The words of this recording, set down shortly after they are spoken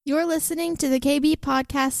You're listening to the KB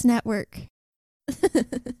Podcast Network.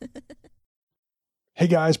 Hey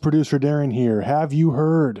guys, producer Darren here. Have you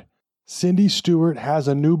heard? Cindy Stewart has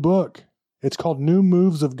a new book. It's called New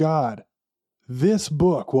Moves of God. This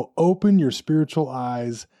book will open your spiritual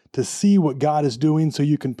eyes to see what God is doing so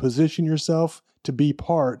you can position yourself to be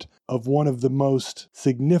part of one of the most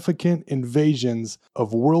significant invasions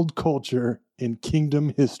of world culture in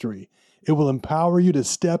kingdom history. It will empower you to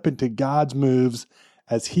step into God's moves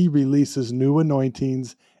as He releases new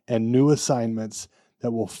anointings and new assignments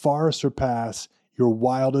that will far surpass your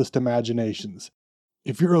wildest imaginations.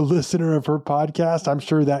 If you're a listener of her podcast, I'm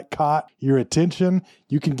sure that caught your attention.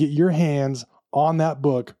 You can get your hands on that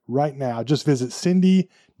book right now. Just visit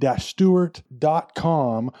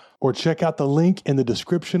cindy-stewart.com or check out the link in the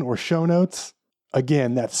description or show notes.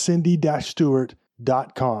 Again, that's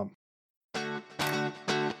cindy-stewart.com.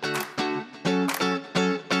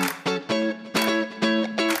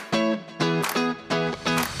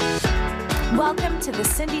 Welcome to the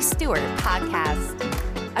Cindy Stewart Podcast,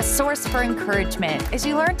 a source for encouragement as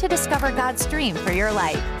you learn to discover God's dream for your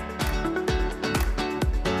life.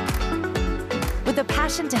 With a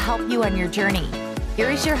passion to help you on your journey,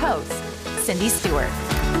 here is your host, Cindy Stewart.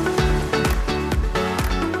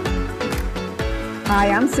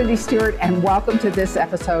 Hi, I'm Cindy Stewart, and welcome to this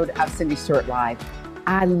episode of Cindy Stewart Live.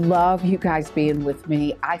 I love you guys being with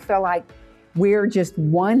me. I feel like we're just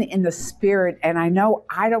one in the spirit, and I know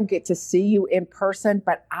I don't get to see you in person,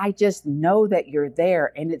 but I just know that you're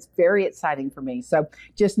there, and it's very exciting for me. So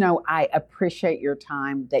just know I appreciate your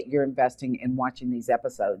time that you're investing in watching these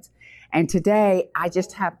episodes. And today, I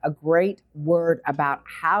just have a great word about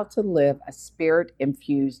how to live a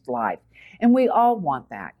spirit-infused life. And we all want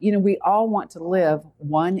that. You know, we all want to live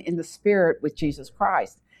one in the spirit with Jesus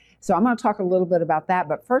Christ. So I'm going to talk a little bit about that.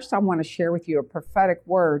 But first, I want to share with you a prophetic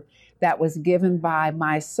word that was given by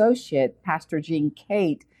my associate, Pastor Jean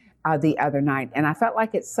Kate, the other night. And I felt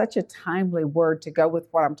like it's such a timely word to go with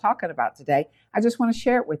what I'm talking about today. I just want to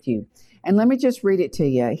share it with you. And let me just read it to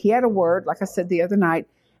you. He had a word, like I said the other night,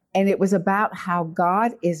 and it was about how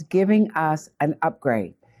God is giving us an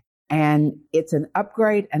upgrade. And it's an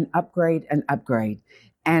upgrade, an upgrade, an upgrade.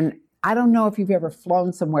 And I don't know if you've ever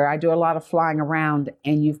flown somewhere. I do a lot of flying around,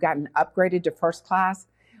 and you've gotten upgraded to first class.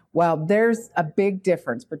 Well, there's a big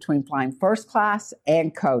difference between flying first class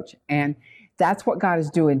and coach. And that's what God is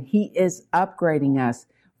doing. He is upgrading us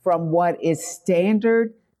from what is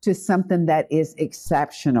standard to something that is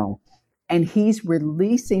exceptional. And He's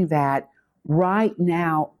releasing that right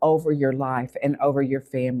now over your life and over your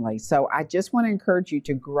family. So I just want to encourage you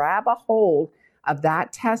to grab a hold of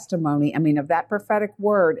that testimony, of that prophetic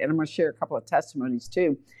word, and I'm going to share a couple of testimonies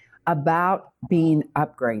too, about being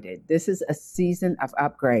upgraded. This is a season of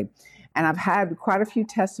upgrade. And I've had quite a few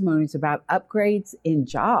testimonies about upgrades in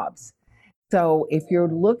jobs. So if you're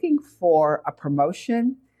looking for a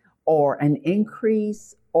promotion or an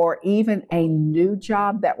increase or even a new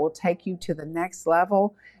job that will take you to the next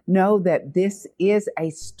level, know that this is a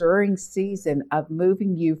stirring season of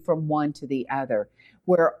moving you from one to the other,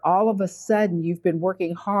 where all of a sudden you've been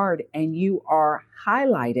working hard and you are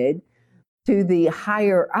highlighted to the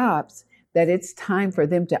higher ups that it's time for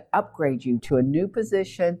them to upgrade you to a new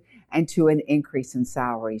position and to an increase in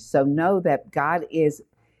salary. So know that God is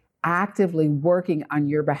actively working on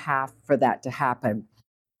your behalf for that to happen.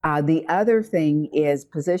 The other thing is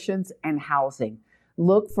positions and housing.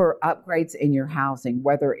 Look for upgrades in your housing,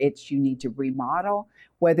 whether it's you need to remodel,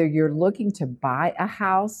 whether you're looking to buy a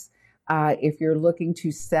house, if you're looking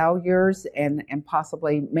to sell yours and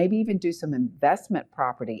possibly maybe even do some investment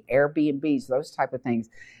property, Airbnbs, those type of things.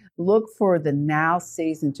 Look for the now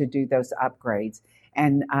season to do those upgrades,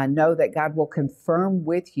 and know that God will confirm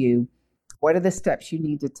with you what are the steps you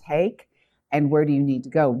need to take and where do you need to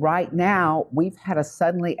go. Right now, we've had a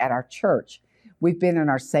suddenly at our church. We've been in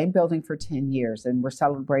our same building for 10 years and we're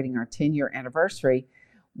celebrating our 10-year anniversary.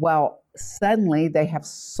 Well, suddenly they have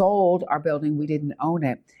sold our building. We didn't own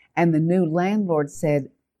it. And the new landlord said,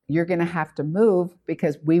 you're going to have to move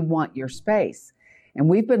because we want your space. And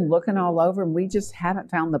we've been looking all over and we just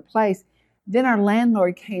haven't found the place. Then our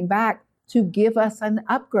landlord came back to give us an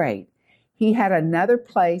upgrade. He had another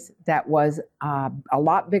place that was a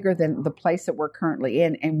lot bigger than the place that we're currently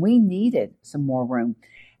in. And we needed some more room.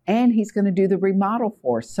 And he's going to do the remodel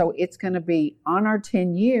for us. So it's going to be on our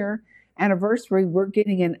 10-year anniversary, we're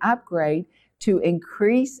getting an upgrade to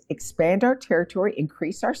expand our territory,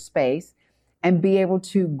 increase our space, and be able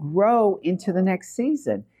to grow into the next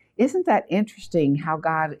season. Isn't that interesting how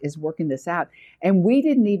God is working this out? And we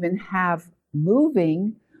didn't even have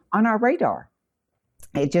moving on our radar.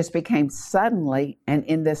 It just became suddenly, and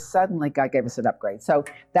in this suddenly, God gave us an upgrade. So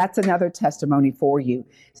that's another testimony for you.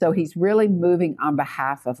 So he's really moving on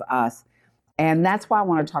behalf of us. And that's why I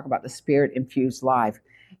want to talk about the Spirit-infused life.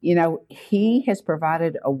 You know, he has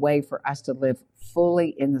provided a way for us to live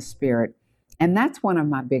fully in the Spirit. And that's one of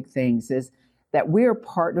my big things, is that we're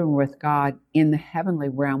partnering with God in the heavenly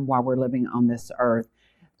realm while we're living on this earth.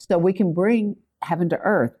 So we can bring heaven to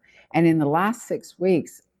earth. And in the last 6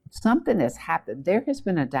 weeks, something has happened. There has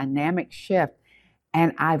been a dynamic shift,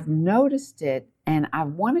 and I've noticed it, and I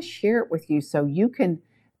want to share it with you so you can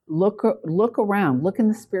look around, look in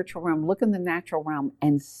the spiritual realm, look in the natural realm,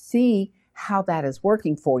 and see how that is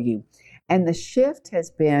working for you. And the shift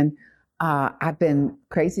has been, I've been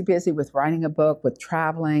crazy busy with writing a book, with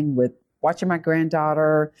traveling, with watching my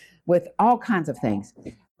granddaughter, with all kinds of things.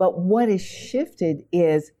 But what has shifted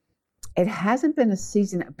is it hasn't been a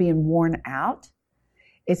season of being worn out.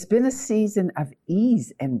 It's been a season of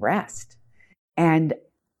ease and rest. And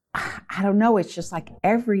I don't know, it's just like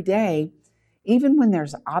every day, even when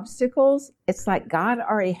there's obstacles, it's like God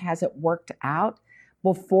already has it worked out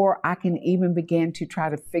before I can even begin to try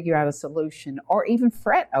to figure out a solution or even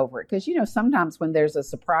fret over it. Because, you know, sometimes when there's a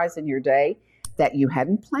surprise in your day that you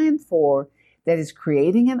hadn't planned for, that is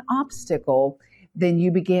creating an obstacle, then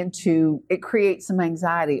you begin to, it creates some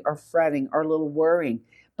anxiety or fretting or a little worrying.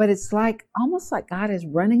 But it's like, almost like God is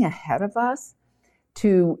running ahead of us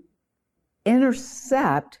to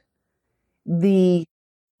intercept the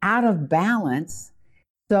out of balance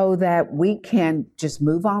so that we can just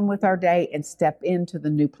move on with our day and step into the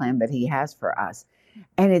new plan that he has for us.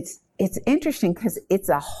 And it's interesting because it's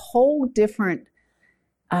a whole different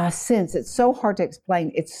sense. It's so hard to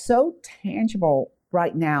explain. It's so tangible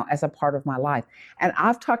right now as a part of my life. And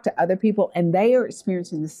I've talked to other people and they are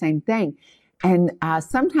experiencing the same thing. And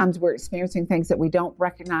sometimes we're experiencing things that we don't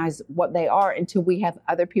recognize what they are until we have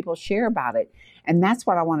other people share about it. And that's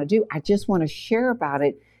what I want to do. I just want to share about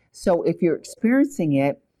it. So if you're experiencing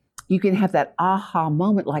it, you can have that aha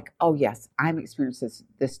moment like, oh yes, I'm experiencing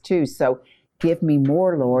this too. So give me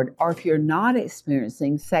more, Lord. Or if you're not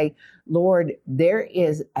experiencing, say, Lord, there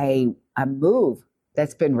is a move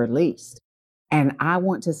that's been released. And I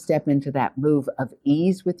want to step into that move of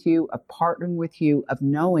ease with you, of partnering with you, of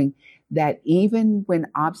knowing that even when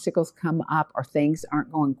obstacles come up or things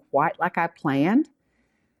aren't going quite like I planned,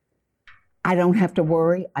 I don't have to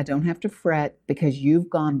worry. I don't have to fret because you've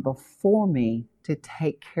gone before me to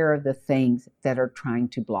take care of the things that are trying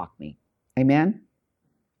to block me. Amen?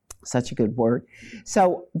 Such a good word.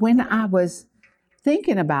 So when I was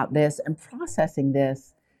thinking about this and processing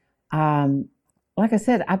this, like I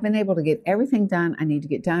said, I've been able to get everything done I need to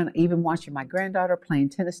get done, even watching my granddaughter, playing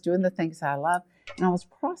tennis, doing the things I love. And I was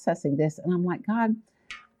processing this and I'm like, God,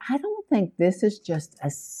 I don't think this is just a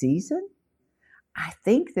season. I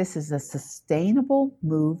think this is a sustainable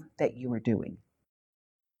move that you are doing.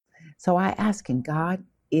 So I asked him, God,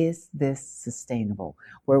 is this sustainable?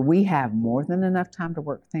 Where we have more than enough time to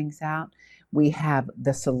work things out. We have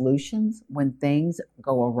the solutions when things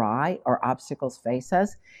go awry or obstacles face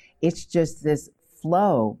us. It's just this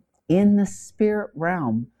flow in the spirit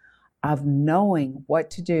realm of knowing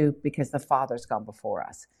what to do because the Father's gone before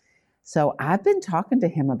us. So I've been talking to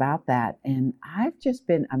him about that, and I've just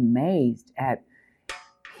been amazed at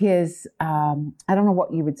his, I don't know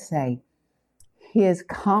what you would say, his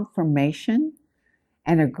confirmation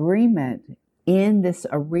and agreement in this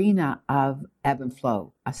arena of ebb and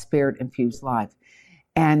flow, a spirit-infused life.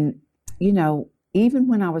 And, you know, even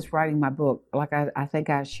when I was writing my book, like I think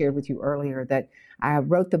I shared with you earlier, that I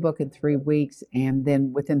wrote the book in 3 weeks, and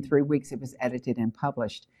then within 3 weeks it was edited and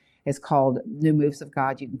published. It's called New Moves of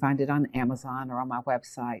God. You can find it on Amazon or on my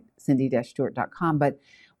website, cindy-stewart.com. But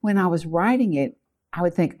when I was writing it, I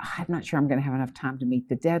would think, I'm not sure I'm going to have enough time to meet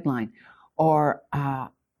the deadline. Or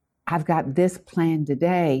I've got this plan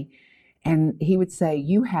today. And he would say,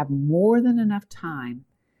 you have more than enough time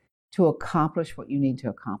to accomplish what you need to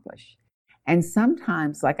accomplish. And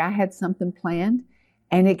sometimes, like I had something planned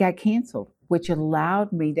and it got canceled, which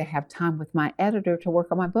allowed me to have time with my editor to work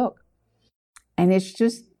on my book. And it's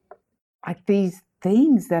just like these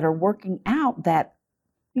things that are working out that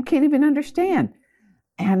you can't even understand.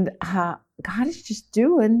 And God is just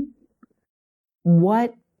doing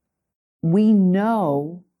what we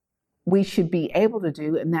know we should be able to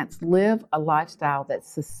do, and that's live a lifestyle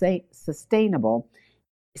that's sustainable,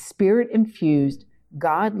 spirit-infused,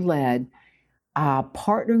 God-led,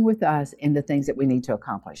 partnering with us in the things that we need to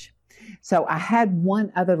accomplish. So I had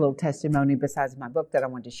one other little testimony besides my book that I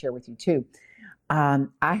wanted to share with you too.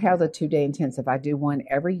 I held a 2-day intensive. I do one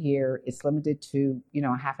every year. It's limited to,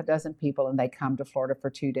 half a dozen people, and they come to Florida for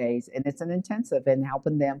 2 days. And it's an intensive in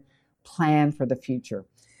helping them plan for the future.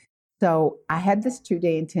 So I had this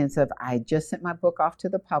 2-day intensive. I just sent my book off to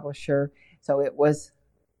the publisher. So it was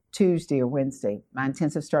Tuesday or Wednesday. My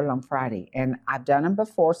intensive started on Friday. And I've done them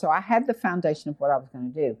before, so I had the foundation of what I was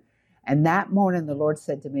going to do. And that morning, the Lord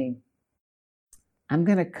said to me, I'm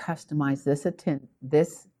going to customize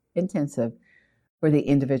this intensive for the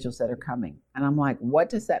individuals that are coming. And I'm like, what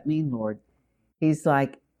does that mean, Lord? He's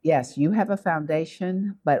like, yes, you have a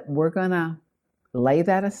foundation, but we're going to lay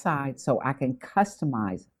that aside so I can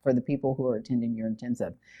customize for the people who are attending your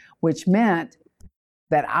intensive, which meant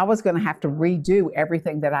that I was going to have to redo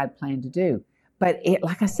everything that I'd planned to do. But it,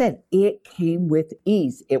 like I said, it came with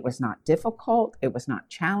ease. It was not difficult. It was not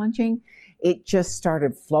challenging. It just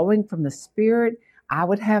started flowing from the Spirit. I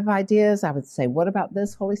would have ideas. I would say, what about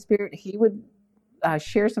this, Holy Spirit? He would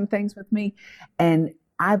share some things with me. And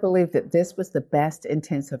I believe that this was the best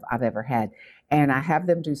intensive I've ever had. And I have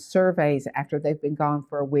them do surveys after they've been gone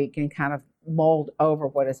for a week and kind of mulled over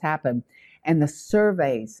what has happened. And the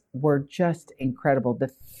surveys were just incredible. The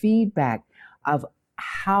feedback of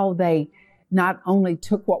how they not only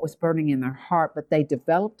took what was burning in their heart, but they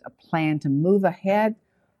developed a plan to move ahead.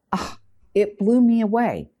 It blew me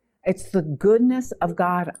away. It's the goodness of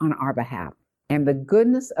God on our behalf. And the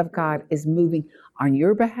goodness of God is moving on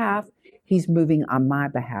your behalf. He's moving on my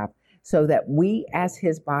behalf so that we as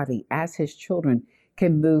his body, as his children,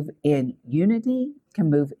 can move in unity, can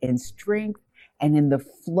move in strength, and in the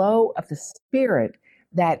flow of the Spirit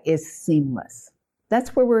that is seamless.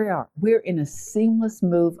 That's where we are. We're in a seamless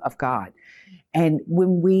move of God. And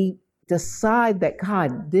when we decide that,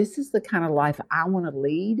 God, this is the kind of life I want to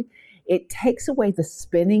lead, it takes away the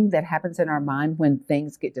spinning that happens in our mind when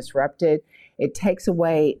things get disrupted. It takes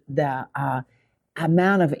away the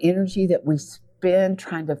amount of energy that we spend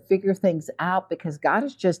trying to figure things out, because God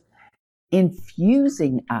is just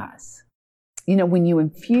infusing us. When you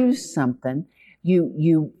infuse something,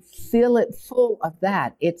 you fill it full of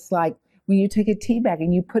that. It's like when you take a tea bag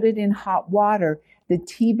and you put it in hot water, the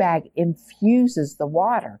tea bag infuses the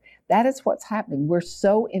water. That is what's happening. We're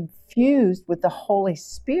so infused with the Holy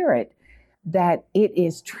Spirit that it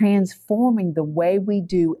is transforming the way we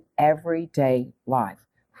do everyday life.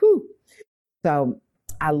 Whew. So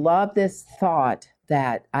I love this thought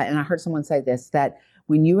that, and I heard someone say this, that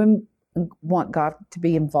when you want God to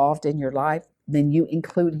be involved in your life, then you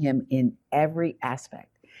include him in every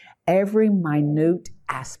aspect, every minute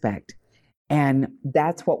aspect. And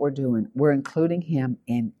that's what we're doing. We're including him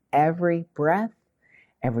in every breath,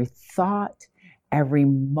 every thought, every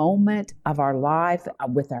moment of our life,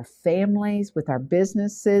 with our families, with our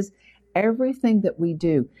businesses, everything that we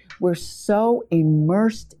do. We're so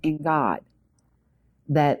immersed in God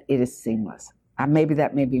that it is seamless. Maybe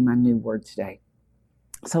that may be my new word today.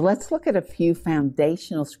 So let's look at a few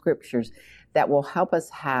foundational scriptures that will help us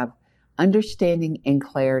have understanding and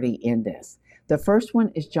clarity in this. The first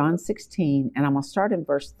one is John 16, and I'm going to start in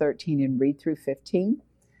verse 13 and read through 15.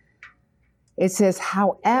 It says,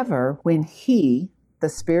 however, when he, the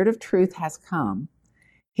Spirit of truth, has come,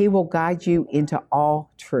 he will guide you into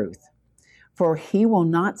all truth. For he will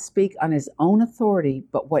not speak on his own authority,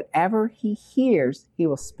 but whatever he hears, he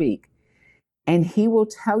will speak. And he will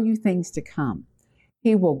tell you things to come.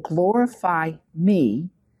 He will glorify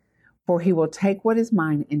me, for he will take what is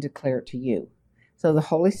mine and declare it to you. So the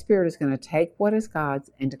Holy Spirit is going to take what is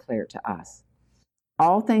God's and declare it to us.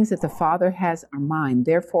 All things that the Father has are mine.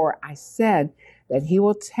 Therefore, I said that he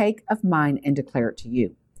will take of mine and declare it to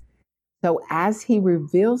you. So as he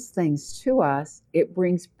reveals things to us, it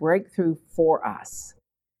brings breakthrough for us.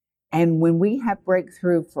 And when we have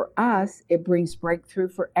breakthrough for us, it brings breakthrough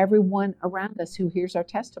for everyone around us who hears our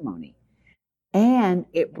testimony. And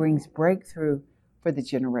it brings breakthrough for the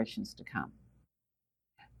generations to come.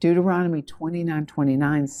 Deuteronomy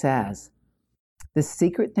 29:29 says, the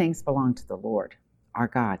secret things belong to the Lord, our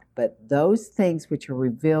God, but those things which are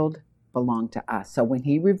revealed belong to us. So when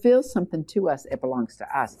he reveals something to us, it belongs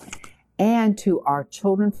to us and to our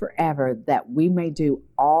children forever, that we may do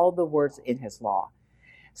all the words in his law.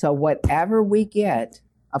 So whatever we get,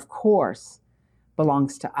 of course,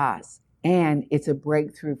 belongs to us, and it's a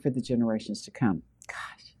breakthrough for the generations to come.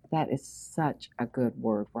 Gosh, that is such a good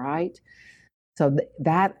word, right? So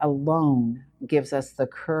that alone gives us the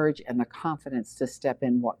courage and the confidence to step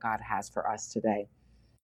in what God has for us today.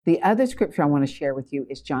 The other scripture I want to share with you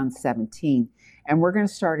is John 17, and we're going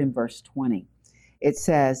to start in verse 20. It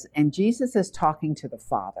says, and Jesus is talking to the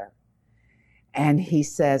Father, And he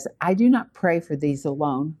says, I do not pray for these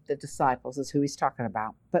alone, the disciples is who he's talking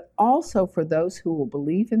about, but also for those who will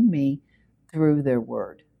believe in me through their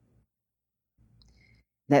word,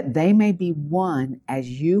 that they may be one as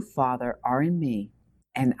you, Father, are in me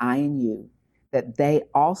and I in you, that they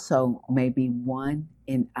also may be one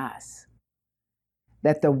in us,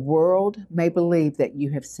 that the world may believe that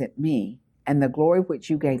you have sent me, and the glory which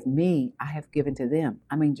you gave me, I have given to them.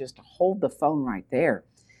 I mean, just hold the phone right there.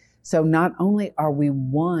 So not only are we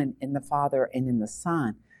one in the Father and in the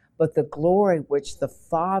Son, but the glory which the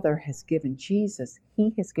Father has given Jesus,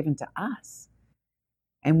 he has given to us.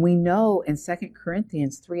 And we know in 2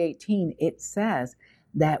 Corinthians 3:18, it says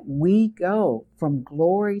that we go from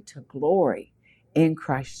glory to glory in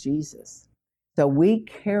Christ Jesus. So we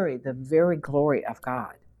carry the very glory of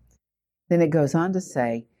God. Then it goes on to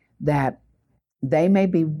say that they may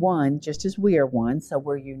be one just as we are one. So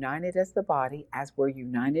we're united as the body, as we're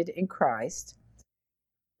united in Christ,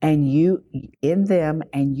 and you in them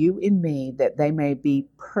and you in me, that they may be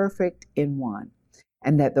perfect in one,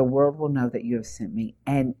 and that the world will know that you have sent me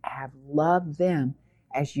and have loved them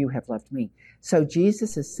as you have loved me. So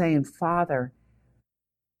Jesus is saying, Father,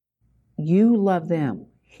 you love them.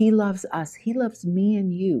 He loves us. He loves me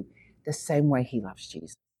and you the same way he loves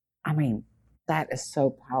Jesus. I mean, that is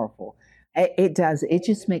so powerful. It does. It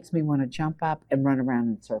just makes me want to jump up and run around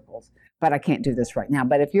in circles. But I can't do this right now.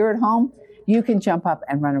 But if you're at home, you can jump up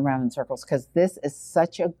and run around in circles because this is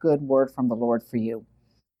such a good word from the Lord for you.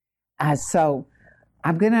 So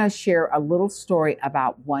I'm going to share a little story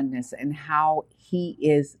about oneness and how he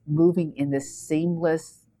is moving in this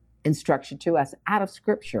seamless instruction to us out of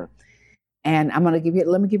Scripture. And let me give you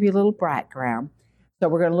a little background. So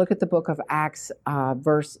we're going to look at the book of Acts,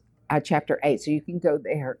 chapter 8. So you can go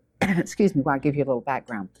there. Excuse me, while I give you a little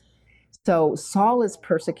background. So Saul is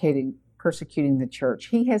persecuting the church.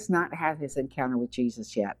 He has not had his encounter with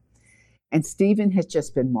Jesus yet. And Stephen has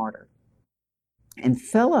just been martyred. And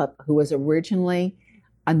Philip, who was originally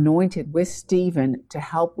anointed with Stephen to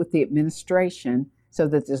help with the administration so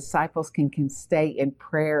that the disciples can stay in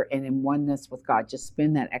prayer and in oneness with God, just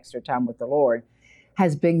spend that extra time with the Lord,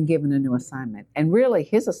 has been given a new assignment. And really,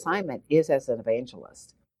 his assignment is as an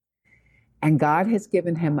evangelist. And God has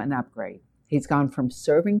given him an upgrade. He's gone from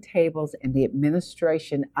serving tables and the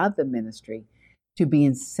administration of the ministry to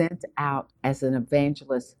being sent out as an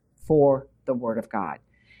evangelist for the Word of God.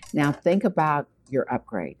 Now think about your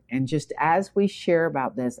upgrade. And just as we share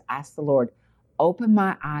about this, ask the Lord, open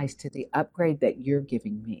my eyes to the upgrade that you're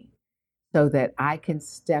giving me so that I can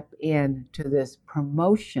step into this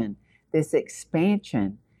promotion, this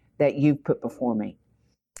expansion that you've put before me.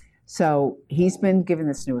 So he's been given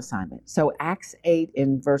this new assignment. So Acts 8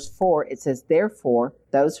 in verse 4, it says, therefore,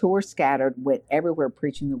 those who were scattered went everywhere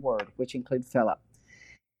preaching the word, which included Philip.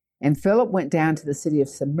 And Philip went down to the city of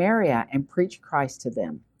Samaria and preached Christ to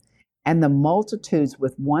them. And the multitudes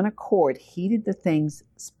with one accord heeded the things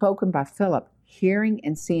spoken by Philip, hearing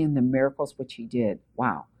and seeing the miracles which he did.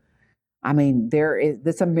 Wow. I mean,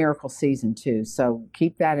 this is a miracle season too. So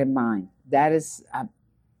keep that in mind. That is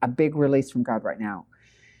a big release from God right now.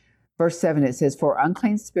 Verse 7, it says, for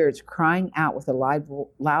unclean spirits crying out with a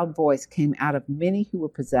loud voice came out of many who were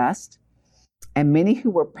possessed, and many who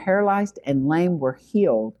were paralyzed and lame were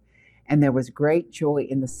healed, and there was great joy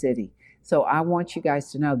in the city. So I want you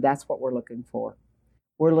guys to know that's what we're looking for.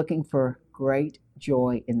 We're looking for great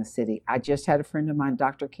joy in the city. I just had a friend of mine,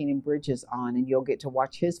 Dr. Keenan Bridges, on, and you'll get to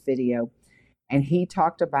watch his video. And he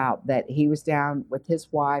talked about that he was down with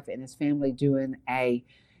his wife and his family doing a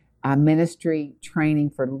ministry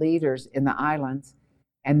training for leaders in the islands,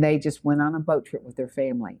 and they just went on a boat trip with their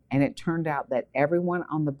family. And it turned out that everyone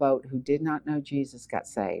on the boat who did not know Jesus got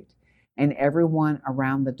saved, and everyone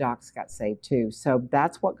around the docks got saved too. So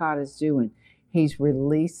that's what God is doing. He's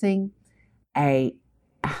releasing a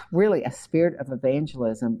spirit of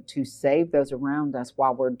evangelism to save those around us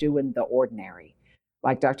while we're doing the ordinary.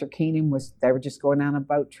 Like Dr. Keenan they were just going on a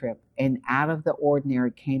boat trip, and out of the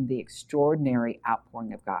ordinary came the extraordinary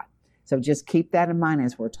outpouring of God. So just keep that in mind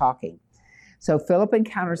as we're talking. So Philip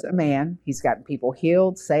encounters a man. He's gotten people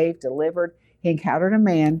healed, saved, delivered. He encountered a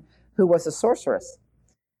man who was a sorceress.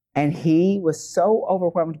 And he was so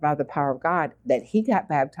overwhelmed by the power of God that he got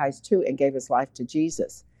baptized too and gave his life to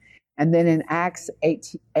Jesus. And then in Acts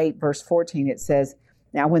 8 verse 14, it says,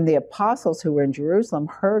 now when the apostles who were in Jerusalem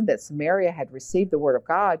heard that Samaria had received the word of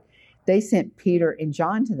God, they sent Peter and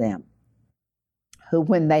John to them, who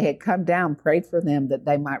when they had come down prayed for them that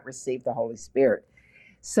they might receive the Holy Spirit.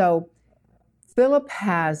 So Philip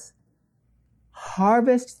has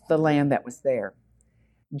harvested the land that was there.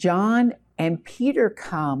 John and Peter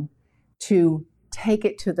come to take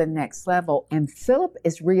it to the next level. And Philip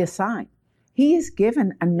is reassigned. He is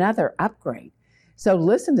given another upgrade. So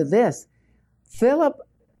listen to this. Philip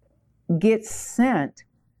gets sent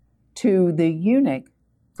to the eunuch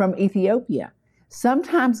from Ethiopia.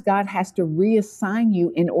 Sometimes God has to reassign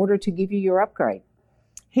you in order to give you your upgrade.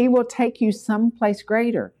 He will take you someplace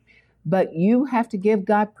greater, but you have to give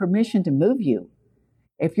God permission to move you.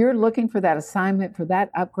 If you're looking for that assignment, for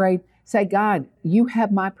that upgrade, say, God, you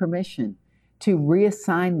have my permission to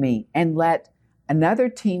reassign me and let another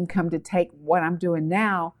team come to take what I'm doing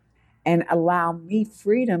now and allow me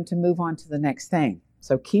freedom to move on to the next thing.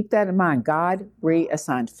 So keep that in mind. God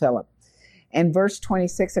reassigned Philip. In verse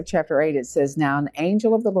 26 of chapter 8, it says, Now an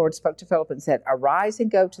angel of the Lord spoke to Philip and said, Arise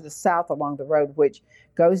and go to the south along the road which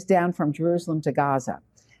goes down from Jerusalem to Gaza.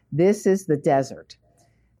 This is the desert.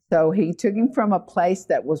 So he took him from a place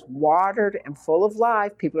that was watered and full of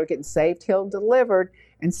life. People are getting saved, healed, delivered.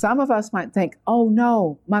 And some of us might think, oh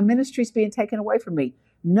no, my ministry's being taken away from me.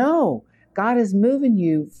 No, God is moving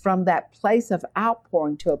you from that place of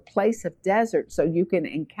outpouring to a place of desert so you can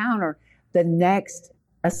encounter the next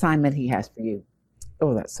assignment he has for you.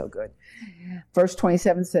 Oh, that's so good. Verse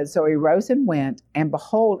 27 says, So he rose and went, and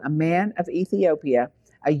behold, a man of Ethiopia,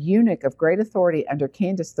 a eunuch of great authority under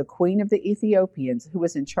Candace, the queen of the Ethiopians, who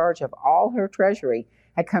was in charge of all her treasury,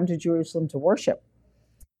 had come to Jerusalem to worship.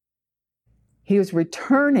 He was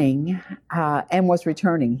returning.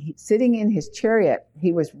 Sitting in his chariot,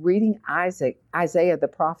 he was reading Isaiah the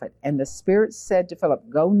prophet, and the Spirit said to Philip,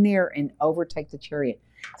 Go near and overtake the chariot.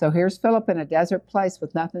 So here's Philip in a desert place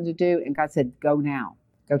with nothing to do, and God said, Go now,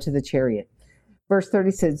 go to the chariot. Verse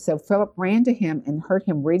 30 says, So Philip ran to him and heard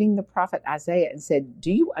him reading the prophet Isaiah and said,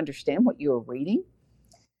 Do you understand what you are reading?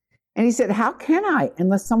 And he said, How can I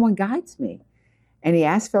unless someone guides me? And he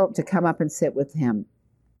asked Philip to come up and sit with him.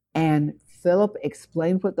 And Philip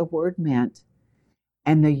explained what the word meant,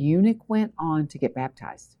 and the eunuch went on to get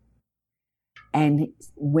baptized and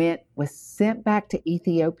was sent back to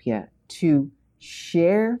Ethiopia to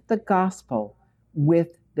share the gospel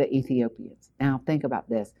with the Ethiopians. Now think about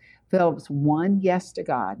this. Philip's one yes to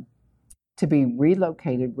God, to be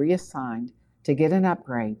relocated, reassigned, to get an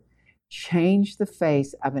upgrade, changed the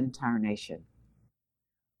face of an entire nation.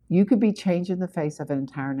 You could be changing the face of an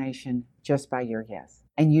entire nation just by your yes,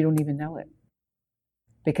 and you don't even know it.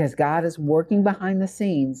 Because God is working behind the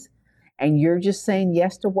scenes, and you're just saying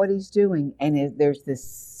yes to what he's doing, and there's this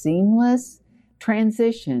seamless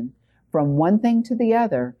transition from one thing to the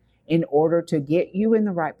other in order to get you in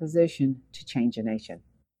the right position to change a nation.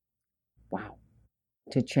 Wow.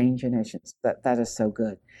 To change a nation. That is so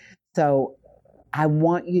good. So I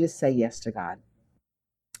want you to say yes to God.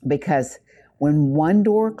 Because when one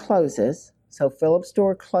door closes, so Philip's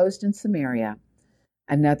door closed in Samaria,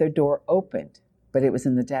 another door opened, but it was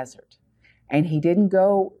in the desert. And he didn't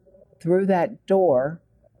go through that door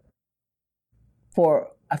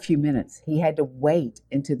for a few minutes. He had to wait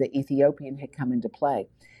until the Ethiopian had come into play.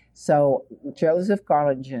 So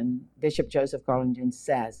Bishop Joseph Garlingen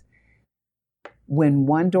says, when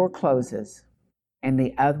one door closes and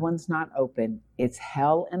the other one's not open, it's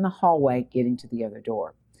hell in the hallway getting to the other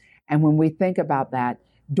door. And when we think about that,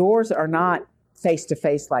 doors are not face to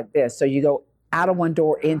face like this. So you go out of one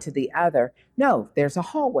door into the other. No, there's a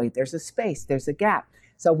hallway, there's a space, there's a gap.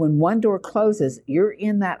 So when one door closes, you're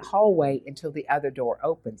in that hallway until the other door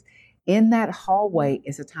opens. In that hallway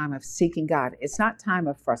is a time of seeking God. It's not time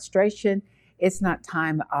of frustration. It's not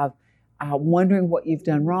time of wondering what you've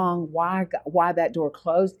done wrong, why that door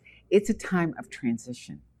closed. It's a time of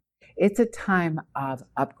transition. It's a time of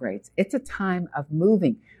upgrades. It's a time of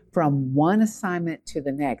moving from one assignment to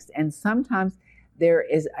the next. And sometimes there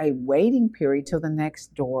is a waiting period till the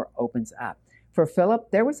next door opens up. For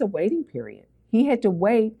Philip, there was a waiting period. He had to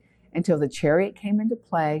wait until the chariot came into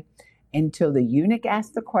play, until the eunuch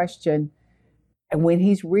asked the question, and when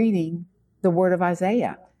he's reading the word of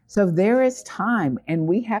Isaiah. So there is time, and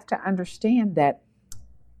we have to understand that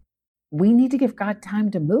we need to give God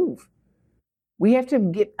time to move. We have to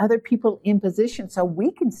get other people in position so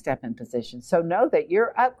we can step in position. So know that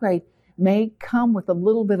your upgrade may come with a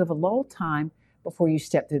little bit of a lull time before you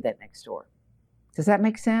step through that next door. Does that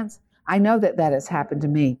make sense? I know that has happened to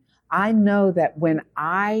me. I know that when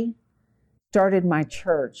I started my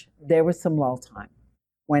church, there was some lull time.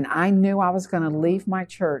 When I knew I was going to leave my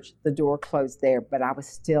church, the door closed there, but I was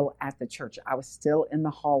still at the church. I was still in the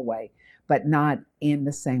hallway, but not in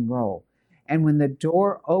the same role. And when the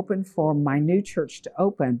door opened for my new church to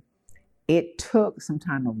open, it took some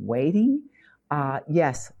time of waiting.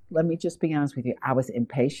 Yes, let me just be honest with you. I was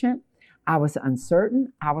impatient. I was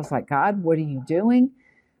uncertain. I was like, God, what are you doing?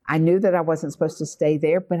 I knew that I wasn't supposed to stay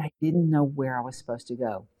there, but I didn't know where I was supposed to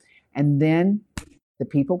go. And then the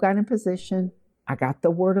people got in position. I got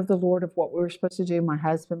the word of the Lord of what we were supposed to do, my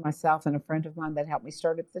husband, myself, and a friend of mine that helped me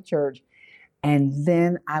start at the church. And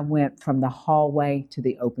then I went from the hallway to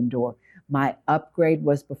the open door. My upgrade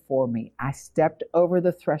was before me. I stepped over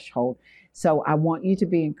the threshold. So I want you to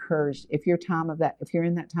be encouraged. If you're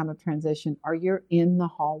in that time of transition, or you're in the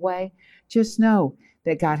hallway, just know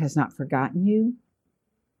that God has not forgotten you,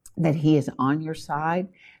 that He is on your side,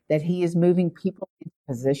 that He is moving people into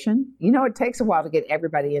position. You know, it takes a while to get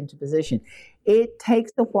everybody into position. It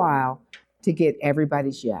takes a while to get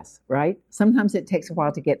everybody's yes, right? Sometimes it takes a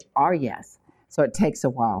while to get our yes. So it takes a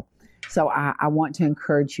while. So I want to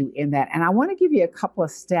encourage you in that. And I want to give you a couple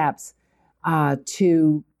of steps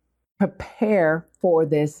to prepare for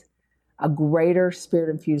this, a greater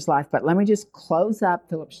Spirit-infused life. But let me just close up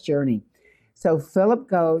Philip's journey. So Philip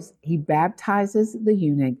goes, he baptizes the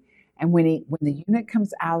eunuch, and when the eunuch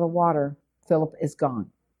comes out of the water, Philip is gone.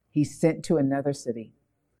 He's sent to another city.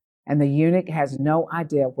 And the eunuch has no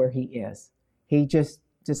idea where he is. He just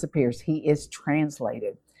disappears. He is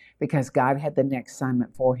translated because God had the next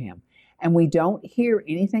assignment for him. And we don't hear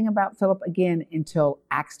anything about Philip again until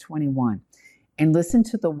Acts 21. And listen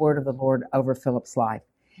to the word of the Lord over Philip's life.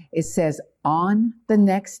 It says, on the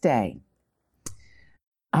next day,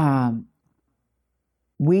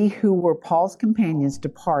 we who were Paul's companions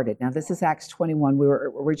departed. Now this is Acts 21. We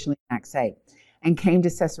were originally in Acts 8. And came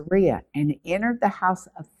to Caesarea and entered the house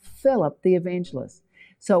of Philip the evangelist.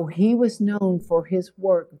 So he was known for his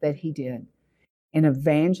work that he did in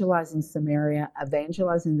evangelizing Samaria,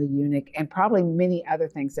 evangelizing the eunuch, and probably many other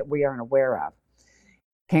things that we aren't aware of.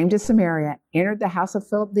 Came to Samaria, entered the house of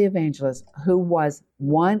Philip the evangelist, who was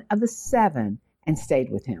one of the 7, and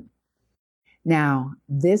stayed with him. Now,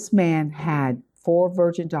 this man had 4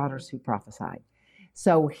 virgin daughters who prophesied.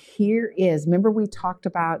 So here is, remember we talked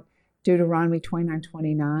about Deuteronomy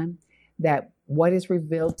 29:29, that what is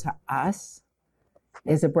revealed to us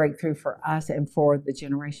is a breakthrough for us and for the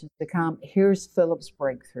generations to come. Here's Philip's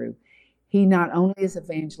breakthrough. He not only is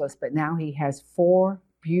evangelist, but now he has 4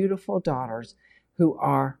 beautiful daughters who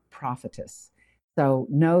are prophetess. So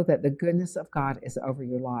know that the goodness of God is over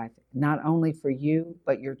your life, not only for you,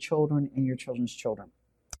 but your children and your children's children.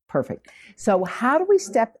 Perfect. So how do we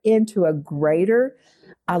step into a greater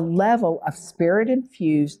level of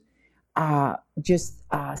Spirit-infused,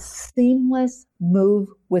 seamless move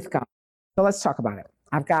with God? So let's talk about it.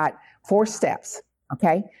 I've got 4 steps,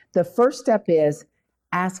 okay? The first step is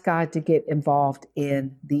ask God to get involved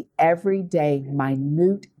in the everyday,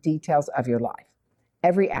 minute details of your life.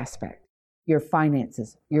 Every aspect, your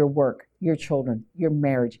finances, your work, your children, your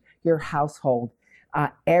marriage, your household,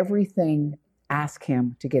 everything, ask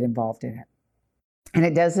Him to get involved in it. And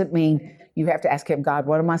it doesn't mean you have to ask Him, God,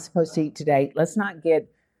 what am I supposed to eat today? Let's not get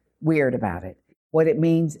weird about it. What it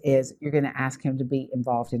means is you're going to ask Him to be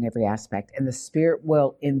involved in every aspect, and the Spirit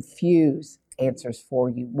will infuse answers for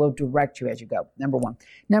you, will direct you as you go. Number 1.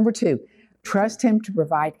 Number 2, trust Him to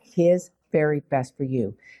provide His very best for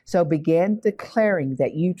you. So begin declaring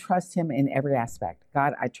that you trust Him in every aspect.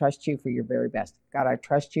 God, I trust you for your very best. God, I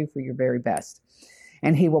trust you for your very best.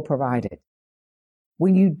 And He will provide it.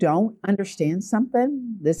 When you don't understand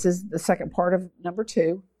something, this is the second part of number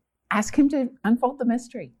 2, ask Him to unfold the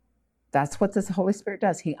mystery. That's what the Holy Spirit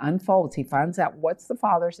does. He unfolds. He finds out what's the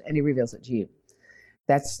Father's, and He reveals it to you.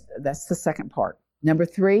 That's the second part. Number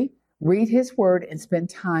 3, read His Word and spend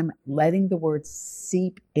time letting the Word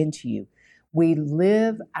seep into you. We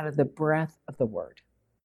live out of the breath of the Word.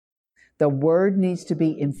 The Word needs to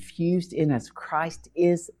be infused in us. Christ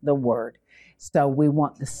is the Word. So we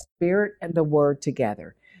want the Spirit and the Word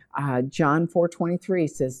together. John 4:23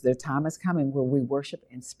 says the time is coming where we worship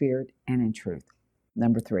in spirit and in truth.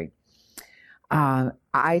 Number 3.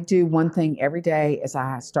 I do one thing every day is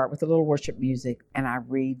I start with a little worship music and I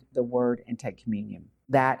read the Word and take communion.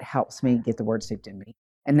 That helps me get the Word seeped in me.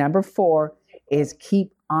 And number 4 is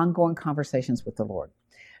keep ongoing conversations with the Lord.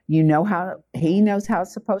 You know how He knows how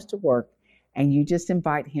it's supposed to work, and you just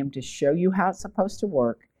invite Him to show you how it's supposed to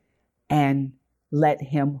work and let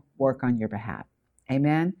Him work on your behalf.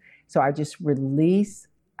 Amen? So I just release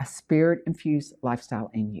a Spirit-infused lifestyle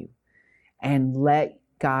in you and let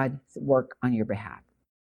God work on your behalf.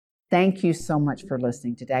 Thank you so much for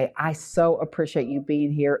listening today. I so appreciate you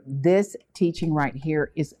being here. This teaching right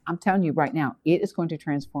here is, I'm telling you right now, it is going to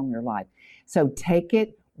transform your life. So take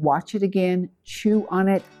it, watch it again, chew on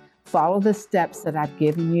it, follow the steps that I've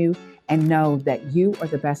given you, and know that you are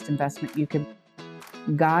the best investment you can.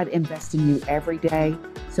 God invests in you every day.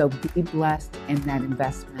 So be blessed in that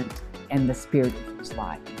investment and the Spirit of His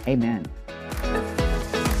life. Amen.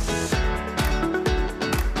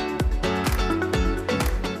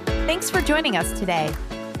 for joining us today.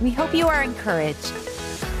 We hope you are encouraged.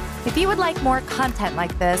 If you would like more content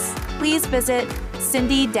like this, please visit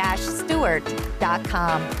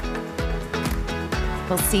cindy-stewart.com.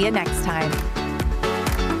 We'll see you next time.